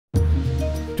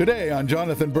Today on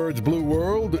Jonathan Bird's Blue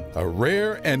World, a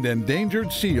rare and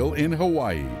endangered seal in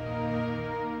Hawaii.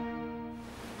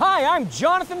 Hi, I'm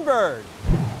Jonathan Bird,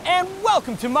 and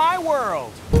welcome to my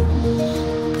world.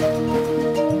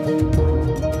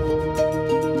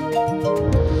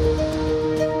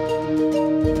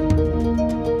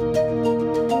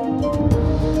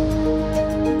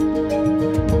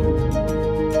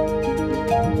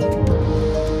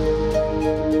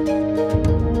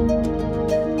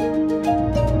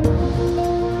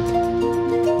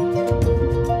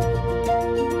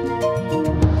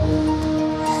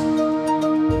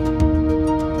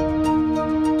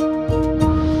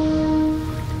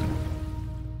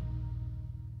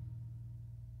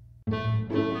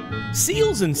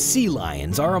 Seals and sea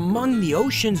lions are among the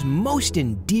ocean's most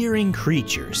endearing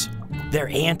creatures. Their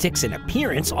antics and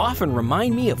appearance often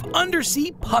remind me of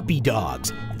undersea puppy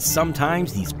dogs, and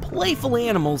sometimes these playful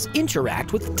animals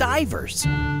interact with divers.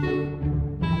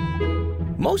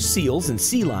 Most seals and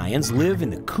sea lions live in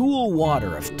the cool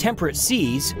water of temperate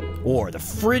seas or the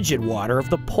frigid water of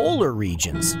the polar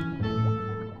regions.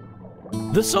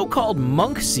 The so-called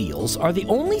monk seals are the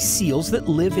only seals that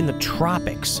live in the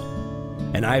tropics.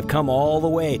 And I've come all the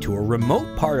way to a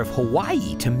remote part of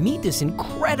Hawaii to meet this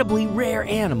incredibly rare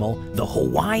animal, the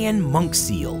Hawaiian monk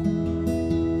seal.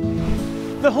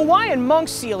 The Hawaiian monk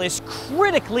seal is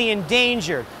critically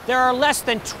endangered. There are less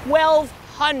than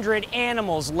 1,200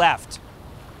 animals left.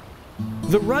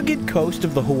 The rugged coast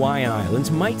of the Hawaiian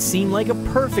Islands might seem like a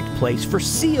perfect place for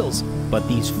seals, but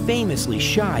these famously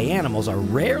shy animals are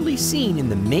rarely seen in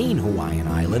the main Hawaiian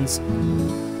Islands.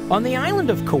 On the island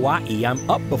of Kauai, I'm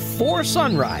up before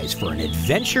sunrise for an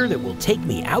adventure that will take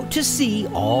me out to sea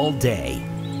all day.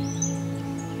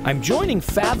 I'm joining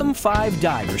Fathom 5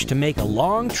 divers to make a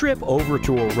long trip over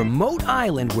to a remote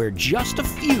island where just a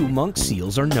few monk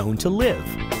seals are known to live.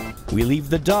 We leave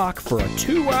the dock for a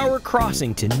 2-hour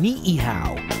crossing to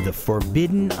Ni'ihau, the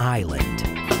Forbidden Island.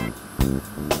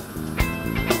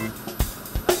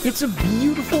 It's a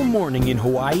beautiful morning in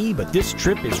Hawaii, but this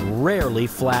trip is rarely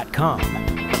flat calm.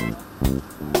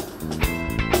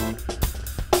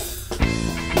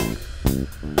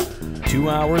 2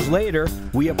 hours later,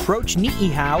 we approach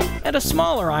Ni'ihau and a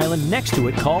smaller island next to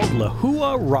it called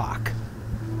Lehua Rock.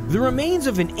 The remains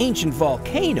of an ancient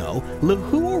volcano,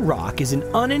 Lehua Rock is an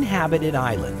uninhabited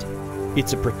island.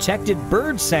 It's a protected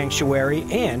bird sanctuary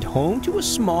and home to a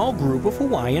small group of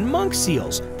Hawaiian monk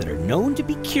seals that are known to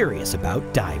be curious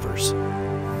about divers.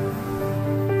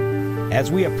 As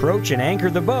we approach and anchor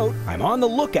the boat, I'm on the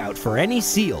lookout for any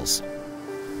seals.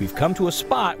 We've come to a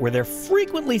spot where they're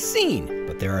frequently seen,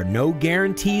 but there are no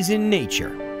guarantees in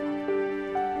nature.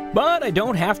 But I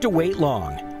don't have to wait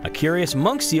long. A curious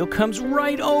monk seal comes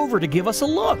right over to give us a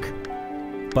look.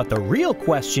 But the real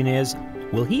question is,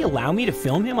 will he allow me to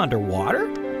film him underwater?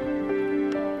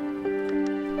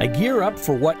 I gear up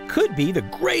for what could be the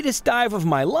greatest dive of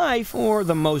my life, or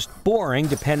the most boring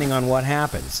depending on what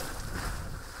happens.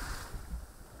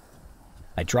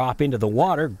 I drop into the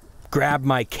water, grab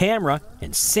my camera,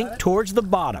 and sink towards the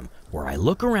bottom, where I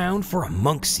look around for a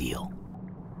monk seal.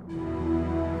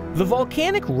 The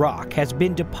volcanic rock has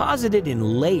been deposited in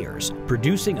layers,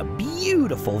 producing a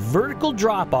beautiful vertical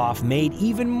drop-off made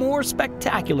even more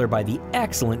spectacular by the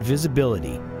excellent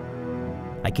visibility.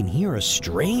 I can hear a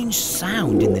strange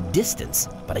sound in the distance,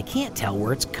 but I can't tell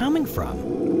where it's coming from.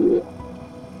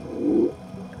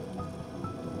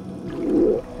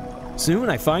 Soon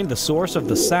I find the source of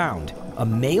the sound, a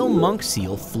male monk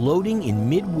seal floating in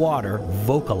mid-water,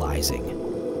 vocalizing.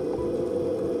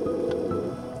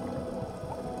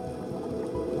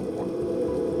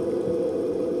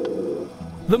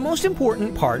 The most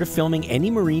important part of filming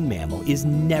any marine mammal is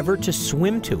never to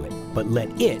swim to it, but let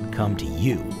it come to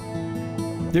you.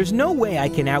 There's no way I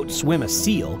can outswim a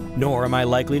seal, nor am I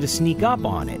likely to sneak up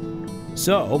on it.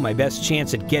 So, my best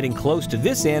chance at getting close to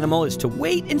this animal is to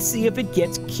wait and see if it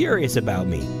gets curious about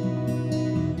me.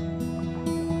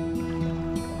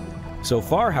 So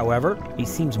far, however, he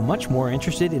seems much more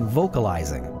interested in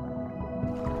vocalizing.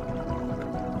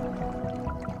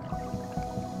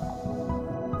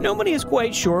 Nobody is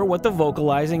quite sure what the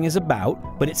vocalizing is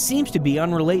about, but it seems to be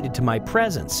unrelated to my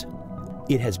presence.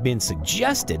 It has been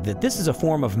suggested that this is a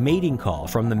form of mating call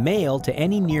from the male to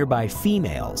any nearby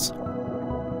females.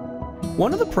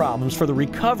 One of the problems for the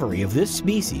recovery of this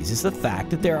species is the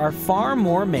fact that there are far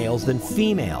more males than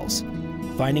females.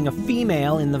 Finding a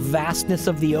female in the vastness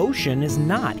of the ocean is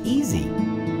not easy.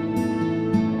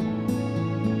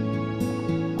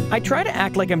 I try to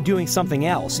act like I'm doing something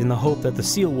else in the hope that the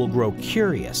seal will grow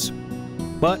curious.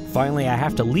 But finally I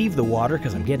have to leave the water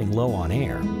because I'm getting low on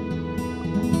air.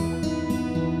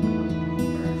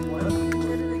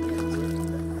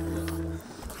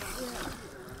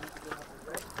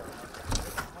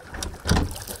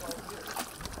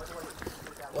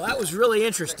 was really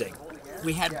interesting.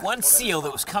 We had one seal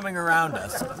that was coming around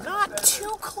us, not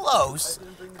too close,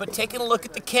 but taking a look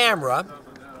at the camera,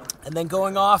 and then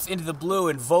going off into the blue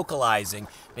and vocalizing,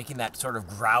 making that sort of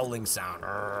growling sound.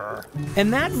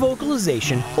 And that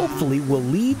vocalization hopefully will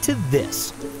lead to this,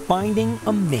 finding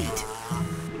a mate.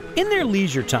 In their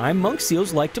leisure time, monk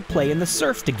seals like to play in the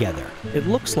surf together. It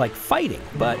looks like fighting,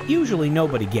 but usually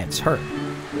nobody gets hurt.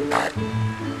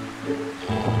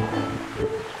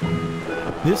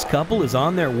 This couple is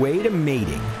on their way to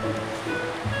mating.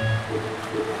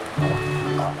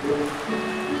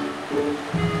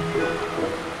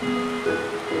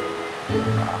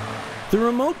 The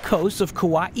remote coasts of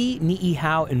Kauai,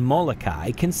 Niihau, and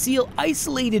Molokai conceal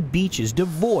isolated beaches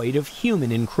devoid of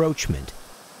human encroachment.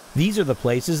 These are the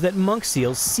places that monk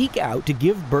seals seek out to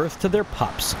give birth to their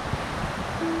pups.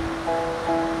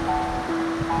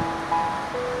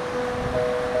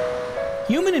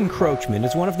 Human encroachment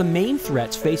is one of the main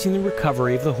threats facing the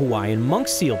recovery of the Hawaiian monk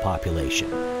seal population.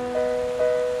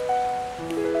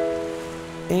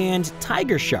 And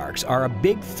tiger sharks are a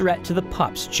big threat to the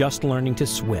pups just learning to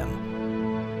swim.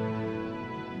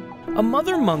 A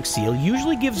mother monk seal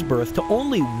usually gives birth to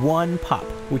only one pup,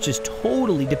 which is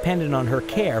totally dependent on her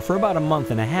care for about a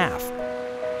month and a half.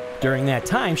 During that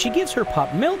time, she gives her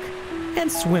pup milk and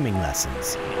swimming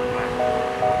lessons.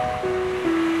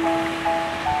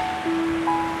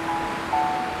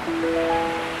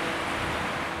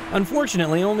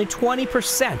 Unfortunately, only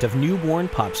 20% of newborn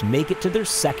pups make it to their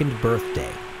second birthday.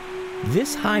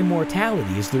 This high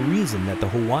mortality is the reason that the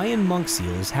Hawaiian monk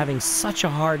seal is having such a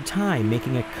hard time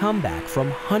making a comeback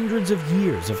from hundreds of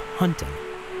years of hunting.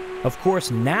 Of course,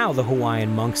 now the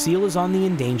Hawaiian monk seal is on the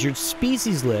endangered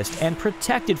species list and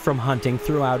protected from hunting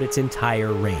throughout its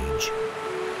entire range.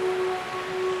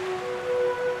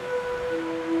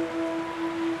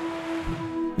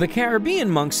 The Caribbean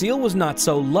monk seal was not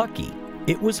so lucky.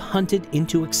 It was hunted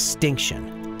into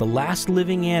extinction. The last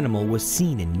living animal was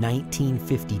seen in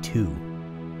 1952.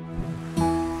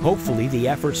 Hopefully, the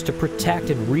efforts to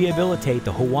protect and rehabilitate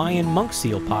the Hawaiian monk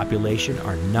seal population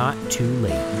are not too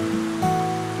late.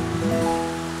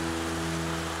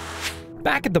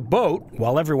 Back at the boat,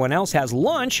 while everyone else has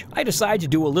lunch, I decide to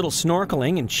do a little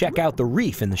snorkeling and check out the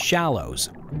reef in the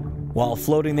shallows. While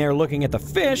floating there looking at the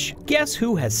fish, guess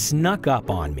who has snuck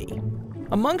up on me?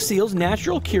 A monk seal's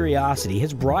natural curiosity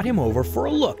has brought him over for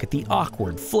a look at the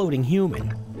awkward floating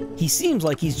human. He seems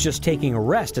like he's just taking a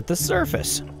rest at the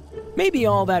surface. Maybe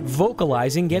all that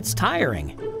vocalizing gets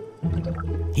tiring.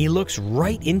 He looks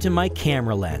right into my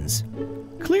camera lens.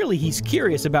 Clearly he's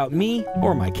curious about me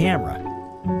or my camera.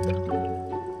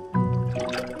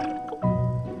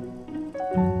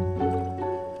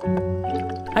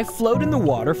 I float in the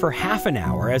water for half an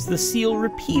hour as the seal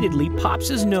repeatedly pops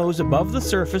his nose above the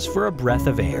surface for a breath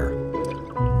of air.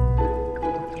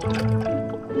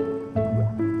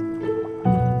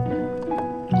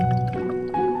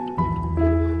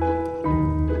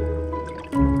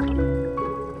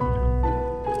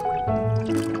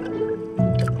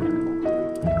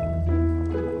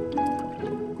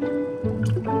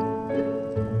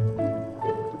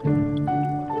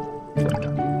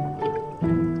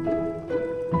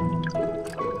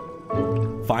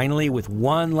 Finally, with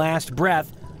one last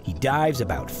breath, he dives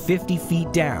about 50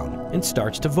 feet down and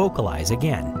starts to vocalize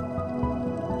again.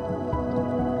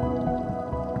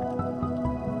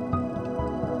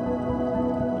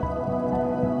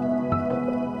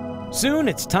 Soon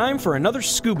it's time for another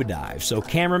scuba dive, so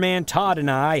cameraman Todd and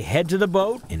I head to the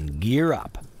boat and gear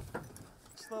up.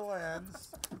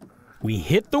 We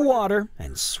hit the water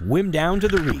and swim down to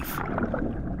the reef.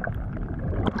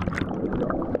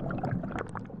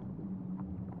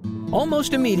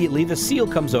 Almost immediately, the seal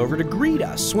comes over to greet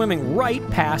us, swimming right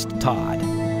past Todd.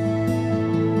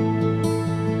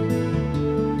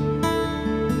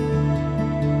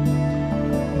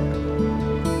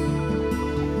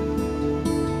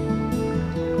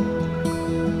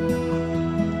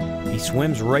 He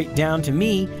swims right down to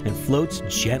me and floats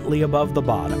gently above the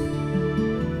bottom.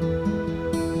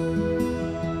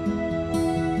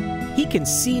 He can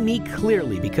see me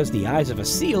clearly because the eyes of a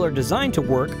seal are designed to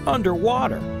work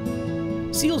underwater.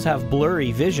 Seals have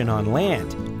blurry vision on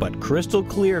land, but crystal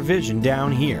clear vision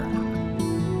down here.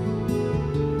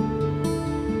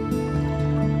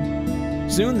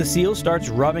 Soon the seal starts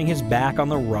rubbing his back on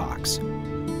the rocks.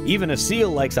 Even a seal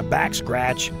likes a back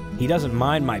scratch. He doesn't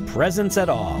mind my presence at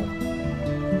all.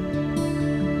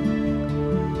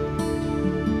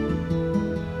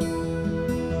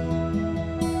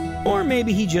 Or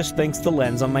maybe he just thinks the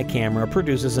lens on my camera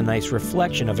produces a nice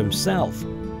reflection of himself.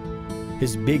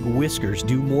 His big whiskers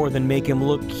do more than make him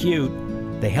look cute.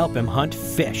 They help him hunt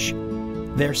fish.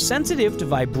 They're sensitive to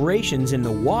vibrations in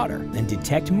the water and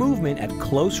detect movement at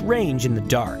close range in the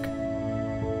dark.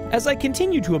 As I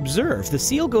continue to observe, the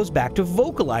seal goes back to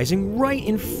vocalizing right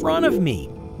in front of me.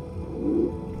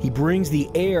 He brings the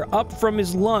air up from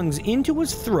his lungs into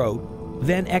his throat,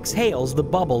 then exhales the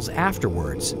bubbles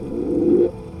afterwards.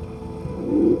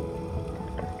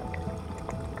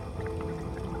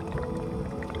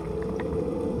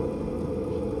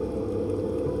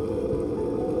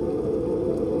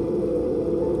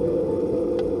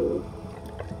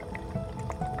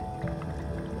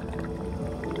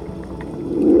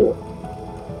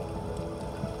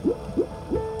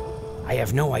 I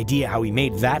have no idea how he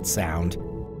made that sound.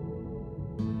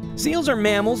 Seals are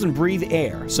mammals and breathe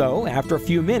air, so after a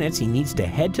few minutes he needs to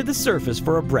head to the surface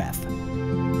for a breath.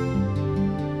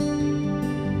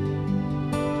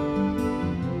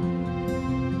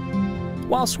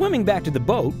 While swimming back to the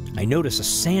boat, I notice a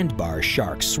sandbar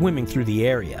shark swimming through the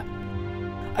area.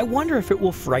 I wonder if it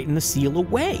will frighten the seal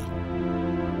away.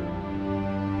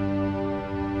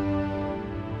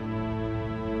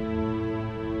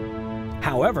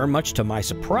 However, much to my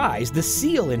surprise, the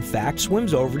seal in fact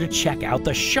swims over to check out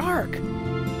the shark.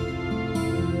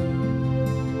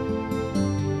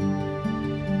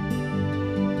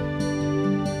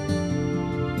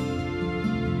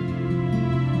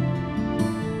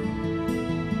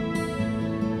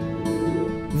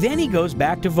 Then he goes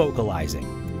back to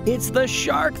vocalizing. It's the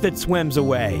shark that swims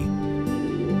away.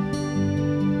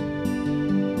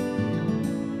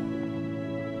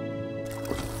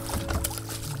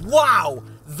 Wow!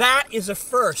 That is a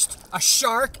first. A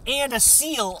shark and a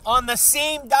seal on the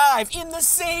same dive in the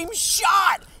same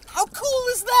shot! How cool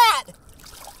is that?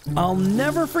 I'll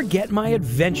never forget my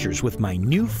adventures with my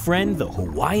new friend, the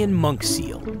Hawaiian monk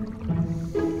seal.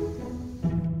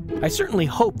 I certainly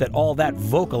hope that all that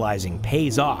vocalizing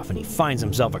pays off and he finds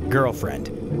himself a girlfriend.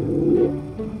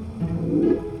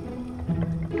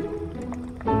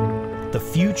 The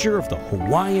future of the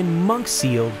Hawaiian monk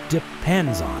seal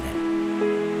depends on it.